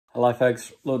Hello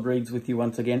folks, Lord Reags with you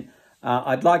once again.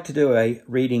 I'd like to do a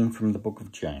reading from the book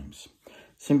of James,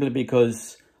 simply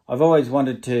because I've always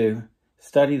wanted to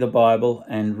study the Bible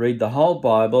and read the whole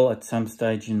Bible at some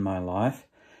stage in my life.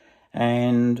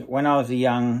 And when I was a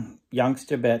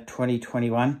youngster, about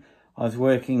 2021, I was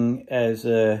working as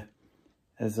a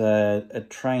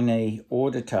trainee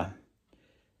auditor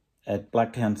at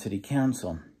Blacktown City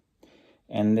Council.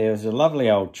 And there was a lovely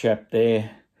old chap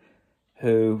there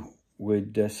who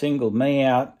would single me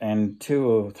out and 2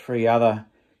 or 3 other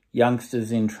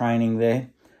youngsters in training there.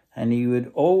 And he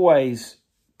would always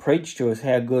preach to us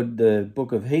how good the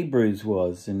book of Hebrews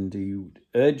was. And he would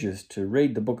urge us to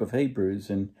read the book of Hebrews.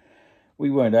 And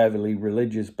we weren't overly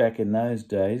religious back in those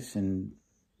days. And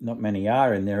not many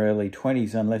are in their early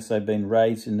 20s unless they've been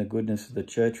raised in the goodness of the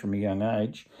church from a young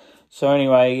age. So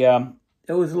anyway,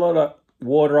 it was a lot of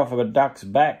water off of a duck's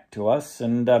back to us.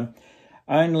 And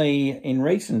only in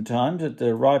recent times, at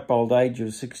the ripe old age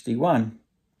of 61,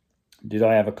 did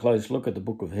I have a close look at the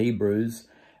book of Hebrews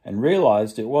and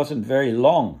realised it wasn't very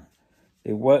long.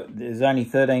 There's only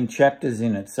 13 chapters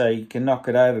in it, so you can knock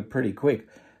it over pretty quick.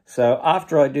 So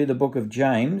after I do the book of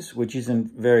James, which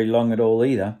isn't very long at all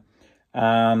either,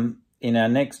 in our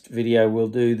next video we'll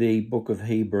do the book of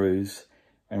Hebrews,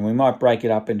 and we might break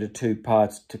it up into 2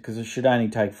 parts because it should only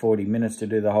take 40 minutes to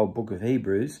do the whole book of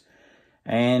Hebrews,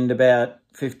 and about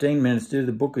 15 minutes to do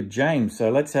the book of James.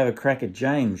 So let's have a crack at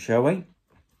James, shall we?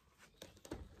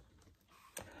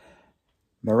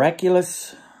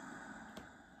 Miraculous,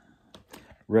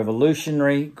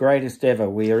 revolutionary, greatest ever.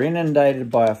 We are inundated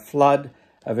by a flood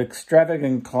of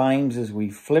extravagant claims as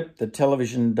we flip the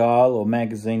television dial or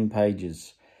magazine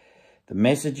pages. The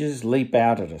messages leap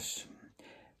out at us.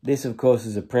 This, of course,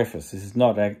 is a preface. This is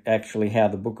not actually how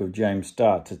the book of James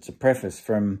starts. It's a preface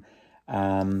from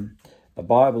the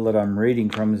Bible that I'm reading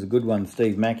from is a good one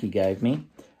Steve Mackey gave me,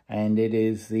 and it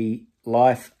is the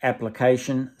Life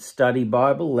Application Study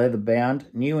Bible, leather-bound,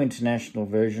 New International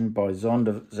Version by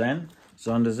Zondervan.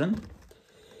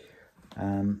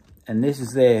 And this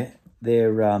is their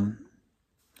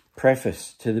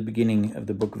preface to the beginning of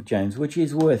the book of James, which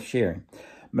is worth sharing.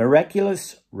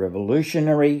 Miraculous,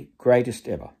 revolutionary, greatest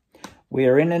ever. We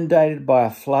are inundated by a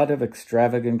flood of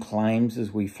extravagant claims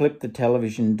as we flip the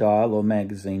television dial or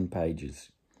magazine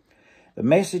pages. The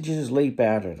messages leap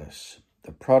out at us.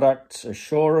 The products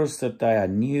assure us that they are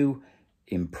new,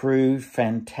 improved,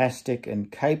 fantastic, and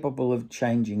capable of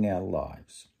changing our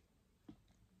lives.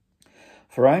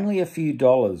 For only a few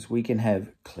dollars, we can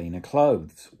have cleaner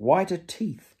clothes, whiter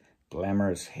teeth,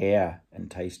 glamorous hair, and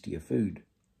tastier food.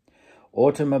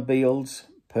 Automobiles,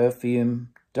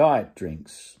 perfume, diet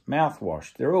drinks,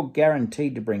 mouthwash, they're all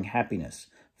guaranteed to bring happiness,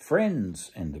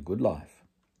 friends, and the good life.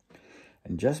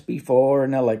 And just before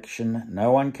an election,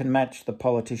 no one can match the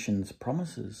politicians'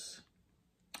 promises.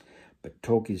 But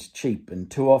talk is cheap, and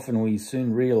too often we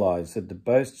soon realise that the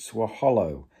boasts were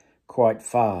hollow, quite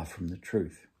far from the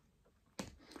truth.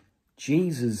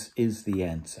 Jesus is the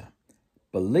answer.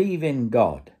 Believe in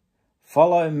God.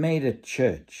 Follow me to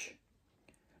church.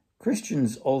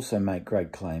 Christians also make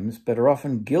great claims, but are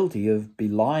often guilty of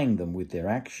belying them with their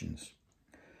actions.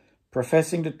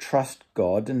 Professing to trust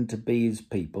God and to be his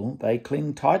people, they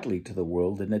cling tightly to the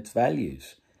world and its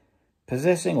values.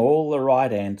 Possessing all the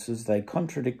right answers, they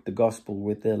contradict the gospel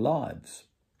with their lives.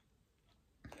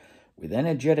 With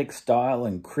energetic style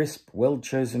and crisp,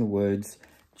 well-chosen words,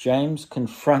 James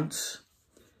confronts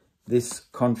this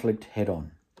conflict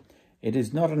head-on. It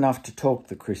is not enough to talk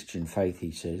the Christian faith, he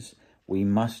says. We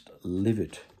must live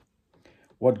it.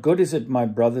 What good is it, my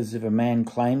brothers, if a man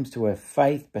claims to have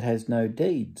faith but has no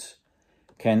deeds?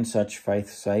 Can such faith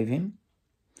save him?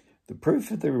 The proof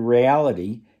of the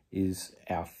reality is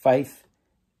our faith,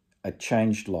 a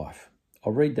changed life.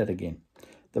 I'll read that again.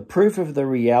 The proof of the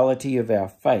reality of our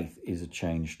faith is a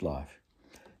changed life.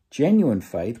 Genuine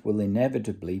faith will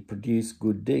inevitably produce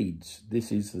good deeds. This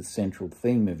is the central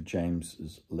theme of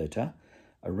James's letter,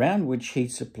 around which he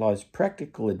supplies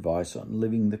practical advice on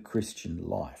living the Christian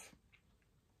life.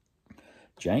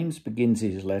 James begins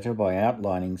his letter by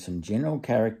outlining some general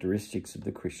characteristics of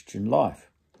the Christian life.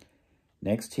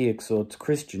 Next, he exhorts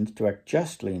Christians to act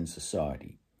justly in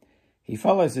society. He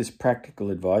follows this practical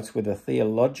advice with a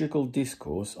theological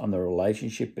discourse on the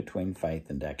relationship between faith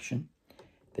and action.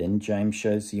 Then James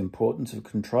shows the importance of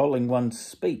controlling one's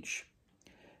speech.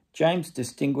 James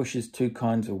distinguishes 2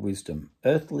 kinds of wisdom,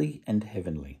 earthly and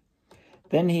heavenly.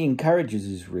 Then he encourages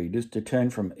his readers to turn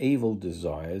from evil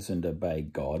desires and obey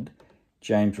God.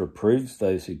 James reproves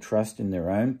those who trust in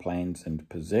their own plans and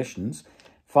possessions.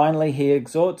 Finally, he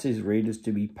exhorts his readers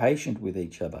to be patient with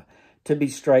each other, to be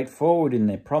straightforward in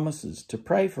their promises, to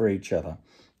pray for each other,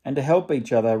 and to help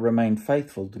each other remain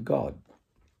faithful to God.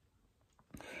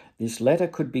 This letter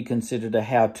could be considered a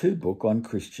how-to book on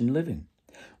Christian living,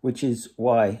 which is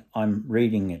why I'm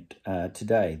reading it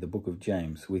today, the book of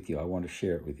James, with you. I want to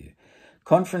share it with you.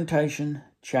 Confrontation,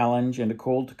 challenge, and a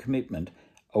call to commitment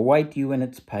await you in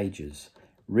its pages.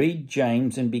 Read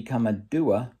James and become a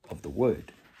doer of the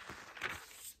word.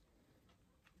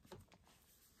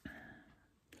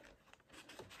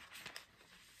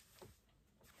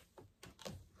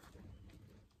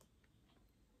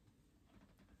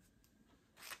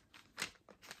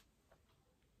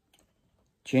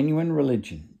 Genuine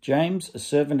religion. James, a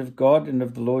servant of God and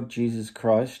of the Lord Jesus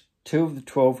Christ, 2 of the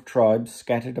 12 tribes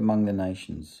scattered among the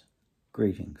nations.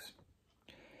 Greetings.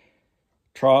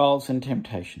 Trials and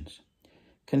temptations.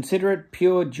 Consider it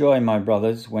pure joy, my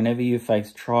brothers, whenever you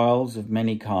face trials of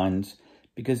many kinds,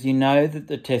 because you know that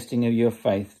the testing of your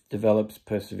faith develops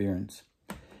perseverance.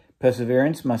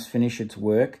 Perseverance must finish its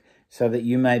work so that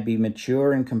you may be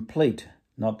mature and complete,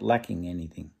 not lacking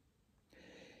anything.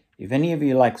 If any of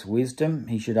you lacks wisdom,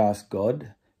 he should ask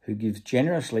God, who gives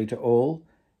generously to all,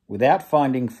 without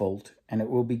finding fault, and it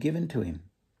will be given to him.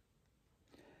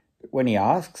 But when he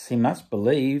asks, he must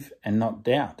believe and not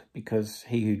doubt, because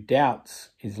he who doubts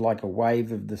is like a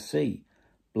wave of the sea,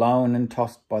 blown and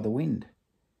tossed by the wind.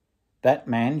 That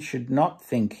man should not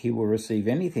think he will receive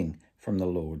anything from the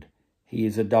Lord. He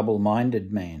is a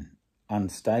double-minded man,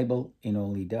 unstable in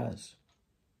all he does.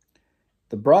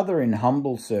 The brother in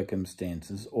humble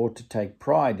circumstances ought to take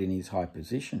pride in his high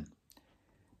position,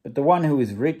 but the one who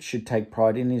is rich should take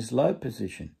pride in his low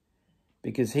position,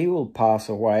 because he will pass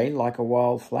away like a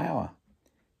wild flower.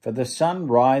 For the sun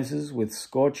rises with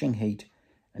scorching heat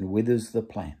and withers the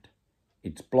plant.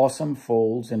 Its blossom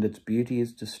falls and its beauty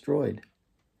is destroyed.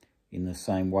 In the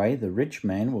same way, the rich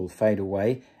man will fade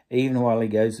away even while he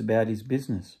goes about his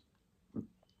business.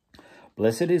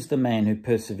 Blessed is the man who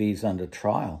perseveres under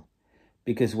trial,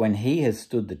 because when he has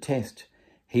stood the test,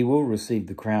 he will receive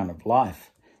the crown of life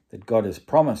that God has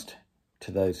promised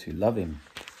to those who love him.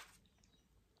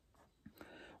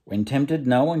 When tempted,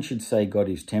 no one should say, God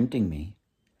is tempting me,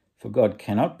 for God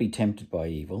cannot be tempted by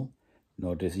evil,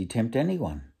 nor does he tempt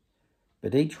anyone.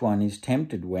 But each one is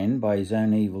tempted when, by his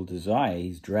own evil desire, he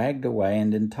is dragged away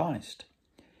and enticed.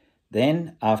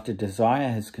 Then, after desire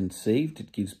has conceived,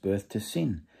 it gives birth to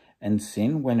sin, and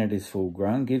sin, when it is full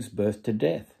grown, gives birth to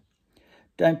death.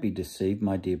 Don't be deceived,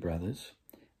 my dear brothers.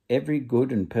 Every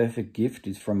good and perfect gift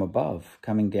is from above,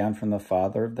 coming down from the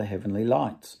Father of the heavenly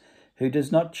lights, who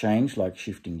does not change like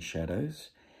shifting shadows.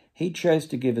 He chose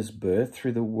to give us birth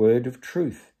through the word of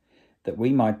truth, that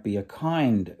we might be a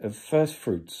kind of first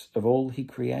fruits of all he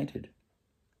created.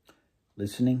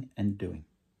 Listening and doing.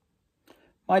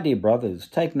 My dear brothers,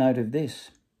 take note of this.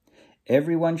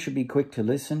 Everyone should be quick to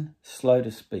listen, slow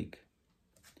to speak.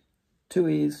 2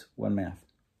 ears, 1 mouth.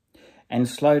 And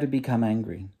slow to become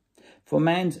angry. For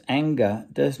man's anger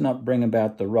does not bring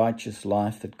about the righteous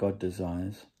life that God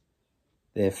desires.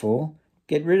 Therefore,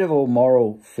 get rid of all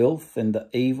moral filth and the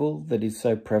evil that is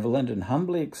so prevalent, and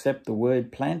humbly accept the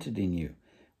word planted in you,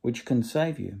 which can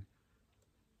save you.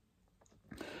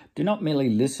 Do not merely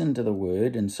listen to the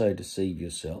word and so deceive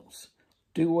yourselves.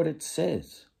 Do what it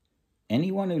says.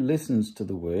 Anyone who listens to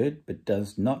the word but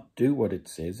does not do what it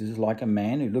says is like a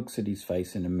man who looks at his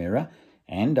face in a mirror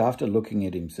and, after looking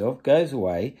at himself, goes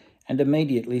away and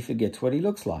immediately forgets what he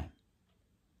looks like.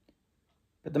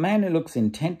 But the man who looks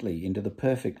intently into the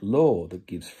perfect law that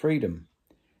gives freedom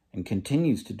and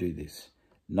continues to do this,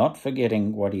 not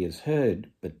forgetting what he has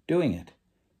heard, but doing it,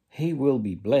 he will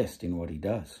be blessed in what he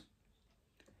does.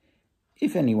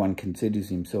 If anyone considers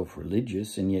himself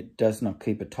religious and yet does not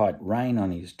keep a tight rein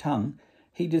on his tongue,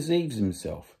 he deceives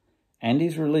himself, and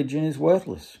his religion is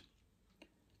worthless.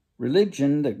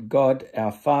 Religion that God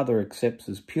our Father accepts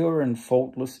as pure and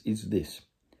faultless is this: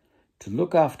 to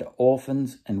look after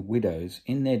orphans and widows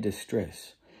in their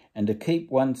distress, and to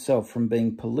keep oneself from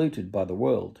being polluted by the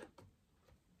world.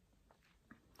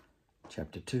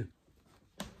 Chapter 2.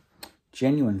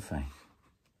 Genuine faith.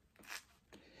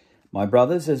 My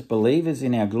brothers, as believers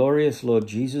in our glorious Lord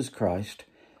Jesus Christ,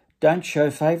 don't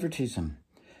show favouritism.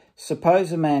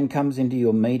 Suppose a man comes into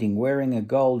your meeting wearing a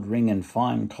gold ring and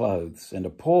fine clothes, and a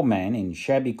poor man in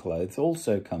shabby clothes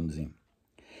also comes in.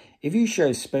 If you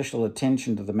show special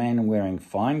attention to the man wearing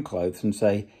fine clothes and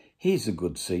say, "Here's a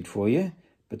good seat for you,"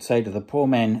 but say to the poor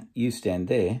man, "You stand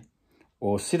there,"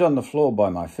 or "Sit on the floor by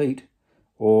my feet,"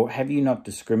 or "Have you not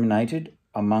discriminated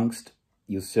amongst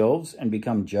yourselves and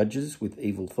become judges with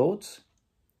evil thoughts?"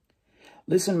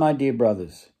 Listen, my dear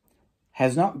brothers.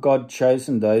 Has not God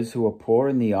chosen those who are poor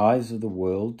in the eyes of the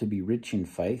world to be rich in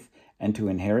faith and to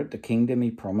inherit the kingdom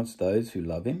he promised those who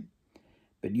love him?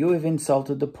 But you have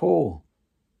insulted the poor.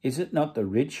 Is it not the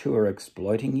rich who are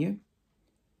exploiting you?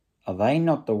 Are they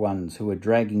not the ones who are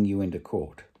dragging you into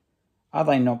court? Are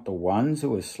they not the ones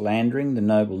who are slandering the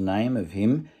noble name of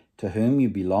him to whom you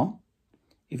belong?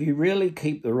 If you really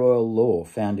keep the royal law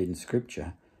found in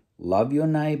Scripture, love your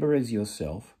neighbour as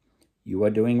yourself, you are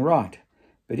doing right.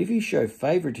 But if you show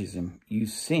favouritism, you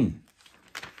sin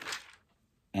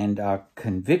and are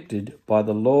convicted by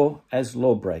the law as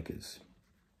lawbreakers.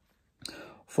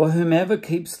 For whomever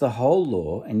keeps the whole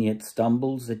law and yet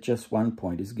stumbles at just one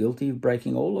point is guilty of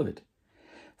breaking all of it.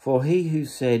 For he who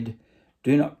said,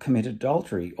 "Do not commit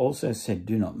adultery," also said,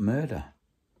 "Do not murder."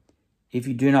 If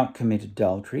you do not commit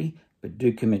adultery, but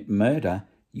do commit murder,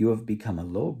 you have become a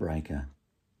lawbreaker.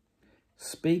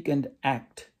 Speak and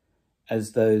act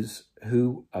as those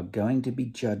who are going to be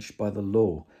judged by the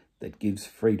law that gives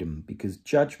freedom, because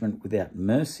judgment without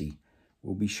mercy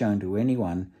will be shown to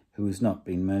anyone who has not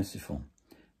been merciful.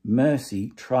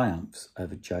 Mercy triumphs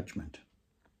over judgment.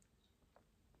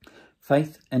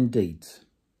 Faith and deeds.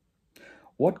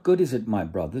 What good is it, my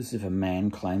brothers, if a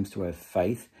man claims to have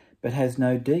faith but has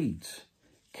no deeds?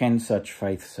 Can such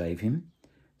faith save him?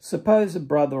 Suppose a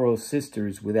brother or sister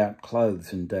is without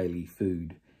clothes and daily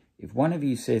food. If one of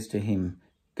you says to him,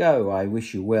 "Go, I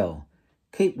wish you well,"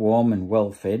 keep warm and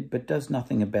well fed, but does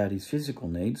nothing about his physical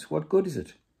needs, what good is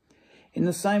it? In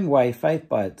the same way, faith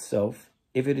by itself,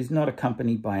 if it is not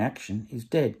accompanied by action, is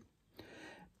dead.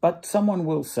 But someone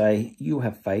will say, "You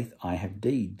have faith, I have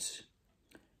deeds."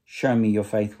 Show me your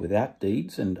faith without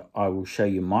deeds, and I will show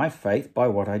you my faith by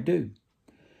what I do.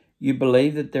 You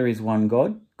believe that there is one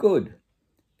God? Good.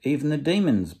 Even the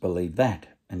demons believe that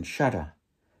and shudder.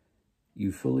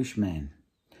 You foolish man.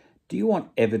 Do you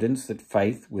want evidence that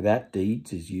faith without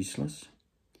deeds is useless?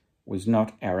 Was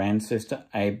not our ancestor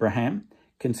Abraham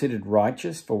considered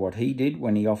righteous for what he did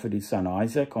when he offered his son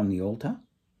Isaac on the altar?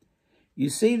 You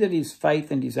see that his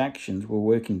faith and his actions were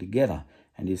working together,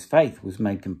 and his faith was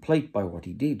made complete by what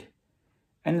he did.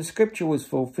 And the scripture was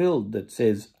fulfilled that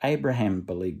says, Abraham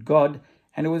believed God,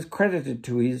 and it was credited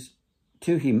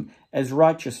to him as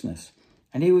righteousness,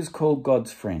 and he was called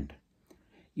God's friend.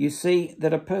 You see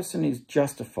that a person is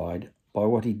justified by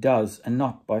what he does and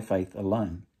not by faith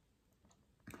alone.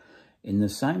 In the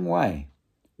same way,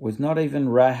 was not even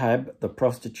Rahab the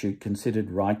prostitute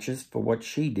considered righteous for what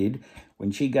she did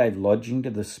when she gave lodging to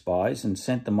the spies and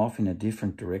sent them off in a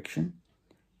different direction?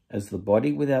 As the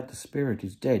body without the spirit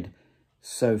is dead,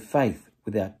 so faith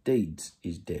without deeds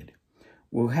is dead.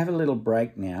 We'll have a little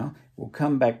break now. We'll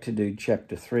come back to do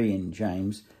chapter 3 in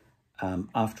James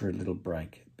after a little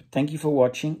break. But thank you for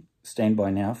watching. Stand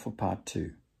by now for part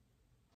 2.